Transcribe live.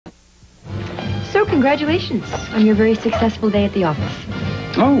So, congratulations on your very successful day at the office.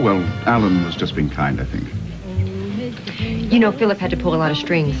 Oh, well, Alan was just being kind, I think. You know, Phillip had to pull a lot of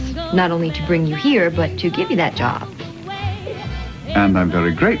strings, not only to bring you here, but to give you that job. And I'm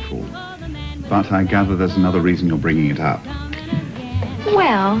very grateful. But I gather there's another reason you're bringing it up.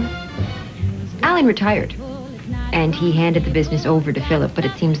 Well, Alan retired, and he handed the business over to Phillip, but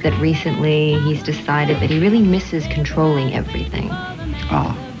it seems that recently he's decided that he really misses controlling everything.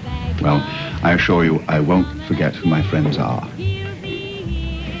 Ah, well, I assure you I won't forget who my friends are.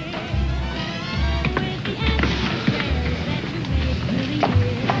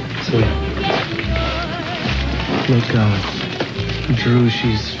 So, look, Drew,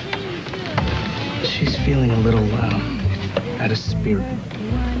 she's feeling a little, out of spirit.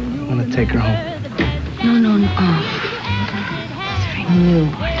 I want to take her home. No. I knew.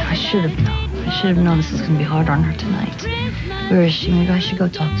 I should have known. I should have known this was going to be hard on her tonight. Where is she? Maybe I should go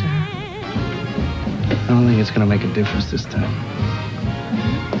talk to her. I don't think it's going to make a difference this time.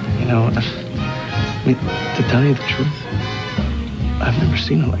 You know, I mean, to tell you the truth, I've never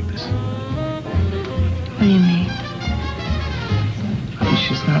seen her like this. What do you mean? I mean,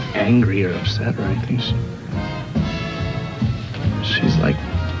 she's not angry or upset or anything. She's like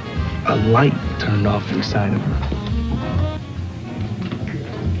a light turned off inside of her.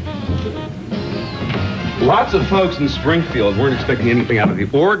 Lots of folks in Springfield weren't expecting anything out of the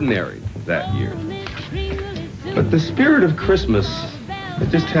ordinary that year. But the spirit of Christmas, it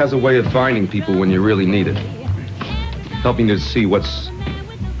just has a way of finding people when you really need it. Helping you to see what's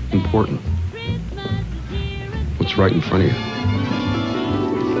important. What's right in front of you.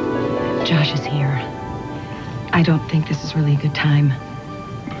 Josh is here. I don't think this is really a good time.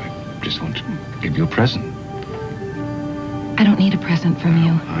 I just want to give you a present. I don't need a present from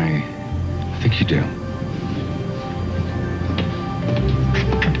you. I think you do.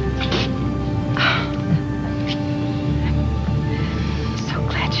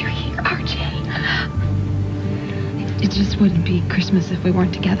 It just wouldn't be Christmas if we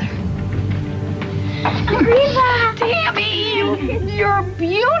weren't together. Reva! Tammy! You're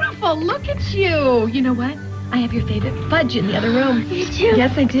beautiful! Look at you! You know what? I have your favorite fudge in the other room. You do?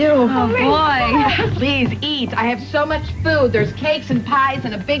 Yes, I do. Oh, boy. Please eat. I have so much food. There's cakes and pies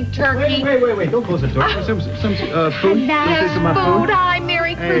and a big turkey. Wait. Don't close the door. Some food. Yes, food. Hi,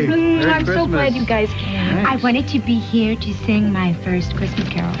 Merry Christmas. Merry I'm so Christmas. glad you guys came. I wanted to be here to sing my first Christmas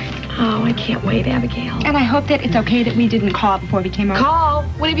carol. Oh, I can't wait, Abigail. And I hope that it's okay that we didn't call before we came over. Call?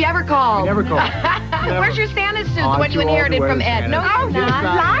 When have you ever called? We never called. Where's your Santa suit? Oh, The one you inherited from Ed. No, Oh, you're he's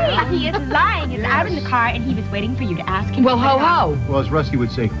not. lying. He is lying. He's out in the car, and he was waiting for you to ask him. Well, ho-ho. Well, as Rusty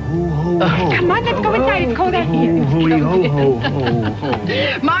would say, ho, ho, ho. Come on, let's go inside. It's cold out here. Ho, ho,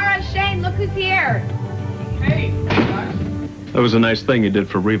 ho. Mara, Shane, look who's here. Hey. That was a nice thing you did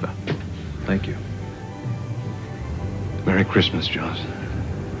for Reva. Thank you. Merry Christmas, Josh.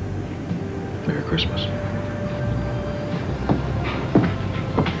 Merry Christmas.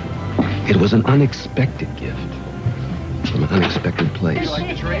 It was an unexpected gift from an unexpected place.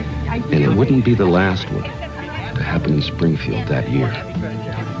 And it wouldn't be the last one to happen in Springfield that year.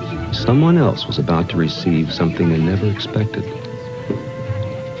 Someone else was about to receive something they never expected.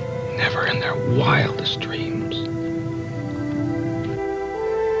 Never in their wildest dreams.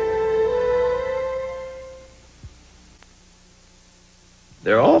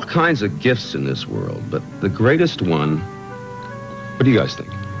 There are all kinds of gifts in this world, but the greatest one, what do you guys think?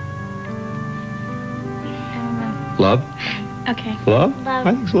 Love? Okay. Love? Love.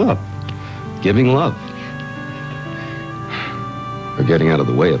 I think it's love. Giving love. Or getting out of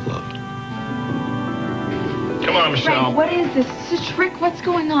the way of love. Come on, Michelle. Frank, what is this? Is this a trick? What's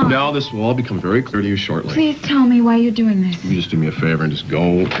going on? Now this will all become very clear to you shortly. Please tell me why you're doing this. You just do me a favor and just go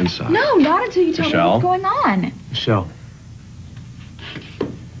inside. No, not until you tell me Michelle? what's going on. Michelle.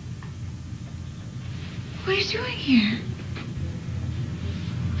 What are you doing here?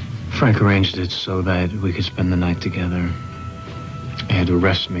 Frank arranged it so that we could spend the night together. He had to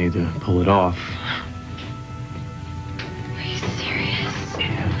arrest me to pull it off. Are you serious?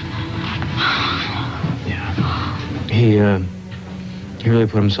 Yeah. He really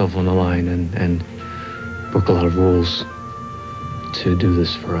put himself on the line and broke a lot of rules to do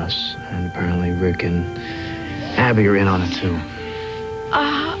this for us. And apparently Rick and Abby are in on it too.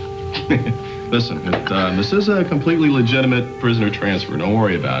 Listen, this is a completely legitimate prisoner transfer. Don't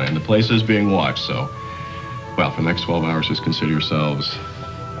worry about it. And the place is being watched, so, well, for the next 12 hours, just consider yourselves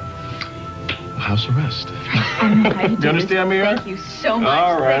a house arrest. I'm not ready to Do you understand me, right? Thank you so much.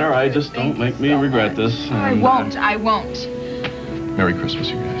 All right. Just don't make me regret this. I won't. I won't. Merry Christmas,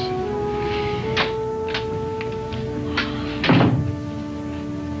 you guys.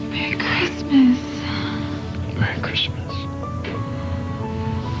 Merry Christmas. Merry Christmas.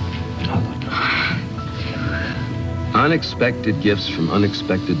 Unexpected gifts from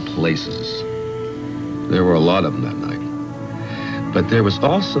unexpected places. There were a lot of them that night. But there was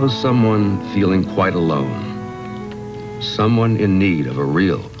also someone feeling quite alone. Someone in need of a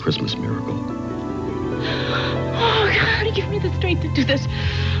real Christmas miracle. Oh, God, give me the strength to do this.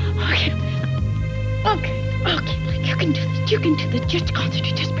 Okay. Like, you can do this. You can do this. Just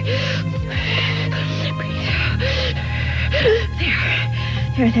concentrate. Just breathe. Breathe.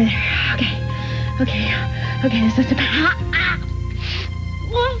 There. Okay, this is about...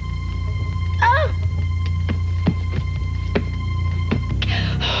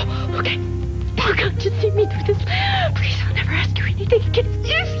 Okay. Oh, God, just see me through this. Please, I'll never ask you anything again.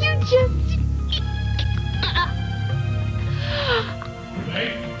 If you just...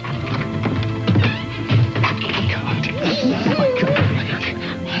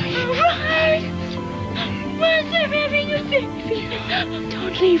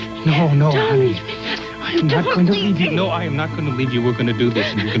 Don't leave. No, Don't honey. leave. I am not going to leave you. No, I am not going to leave you. We're going to do this,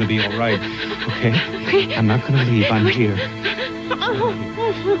 and you're going to be all right. Okay? I'm not going to leave. I'm here.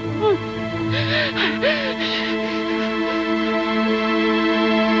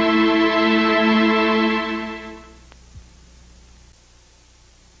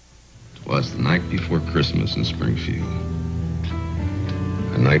 It was the night before Christmas in Springfield.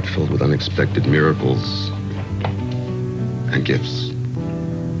 A night filled with unexpected miracles and gifts.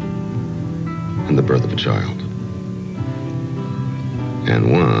 And the birth of a child.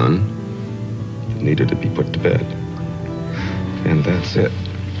 And one needed to be put to bed. And that's it.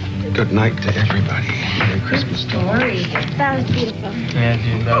 Good night to everybody. Merry Christmas. Story. That was beautiful. Yeah,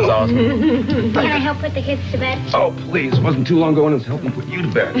 dude, that was awesome. Can I help put the kids to bed? Oh, please. It wasn't too long ago when I was helping put you to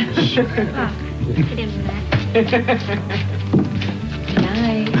bed. Get in that.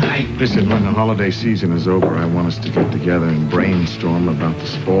 Listen, when the holiday season is over, I want us to get together and brainstorm about the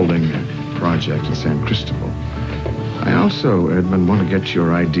Spaulding project in San Cristobal. I also, Edmund, want to get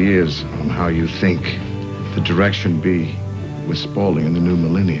your ideas on how you think the direction be with Spaulding in the new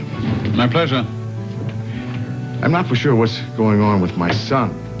millennium. My pleasure. I'm not for sure what's going on with my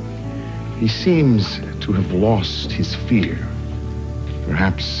son. He seems to have lost his fear.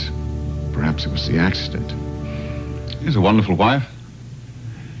 Perhaps it was the accident. He's a wonderful wife,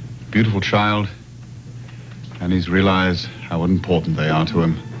 beautiful child, and he's realized how important they are to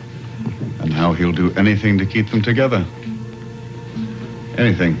him and how he'll do anything to keep them together.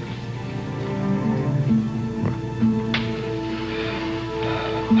 Anything.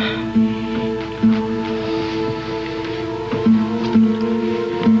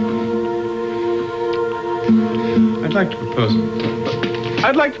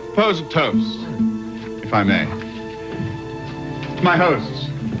 I'd like to propose a toast, if I may. To my hosts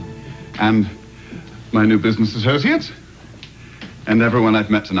and my new business associates and everyone I've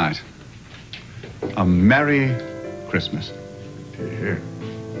met tonight. A Merry Christmas. Here.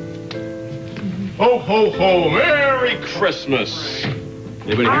 Ho, ho, ho, Merry Christmas.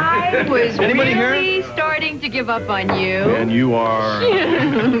 Anybody here? I was Anybody really here? starting to give up on you. And you are...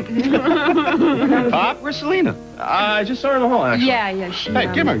 Pop? Where's Selena? I just saw her in the hall, actually. Yeah, she... Hey,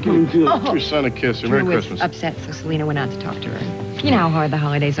 give your son a kiss. Merry was Christmas. upset, so Selena went out to talk to her. You know how hard the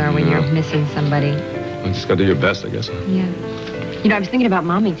holidays are when you're missing somebody. You just got to do your best, I guess. Yeah. You know, I was thinking about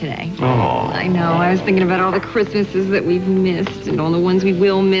Mommy today. Oh. I know. I was thinking about all the Christmases that we've missed and all the ones we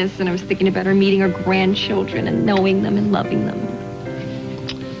will miss. And I was thinking about her meeting her grandchildren and knowing them and loving them.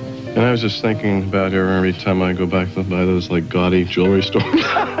 And I was just thinking about her every time I go back to buy those, like, gaudy jewelry stores.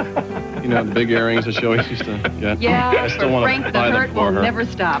 You know, the big earrings that she always used to get. Yeah, I still want Frank, to the buy hurt them for will her. never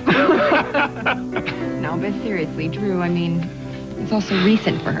stop. No, but seriously, Drew, I mean, it's also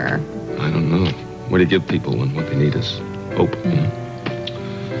recent for her. I don't know. What do you give people when what they need is hope?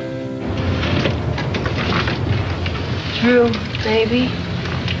 Drew, baby,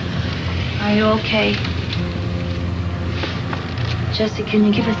 are you okay? Jesse, can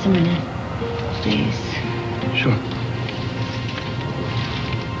you give us a minute, please? Sure.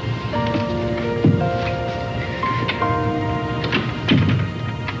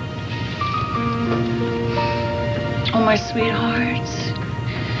 Oh, my sweethearts.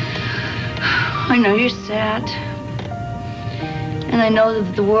 I know you're sad. And I know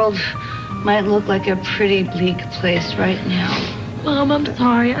that the world might look like a pretty bleak place right now. Mom, I'm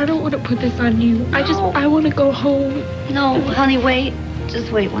sorry. I don't want to put this on you. I want to go home. No, honey, wait.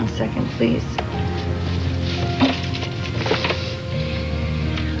 Just wait 1 second, please.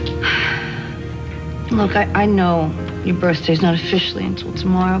 Look, I know your birthday's not officially until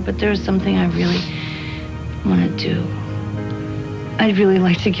tomorrow, but there's something I really want to do. I'd really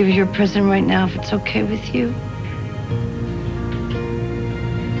like to give you a present right now, if it's okay with you.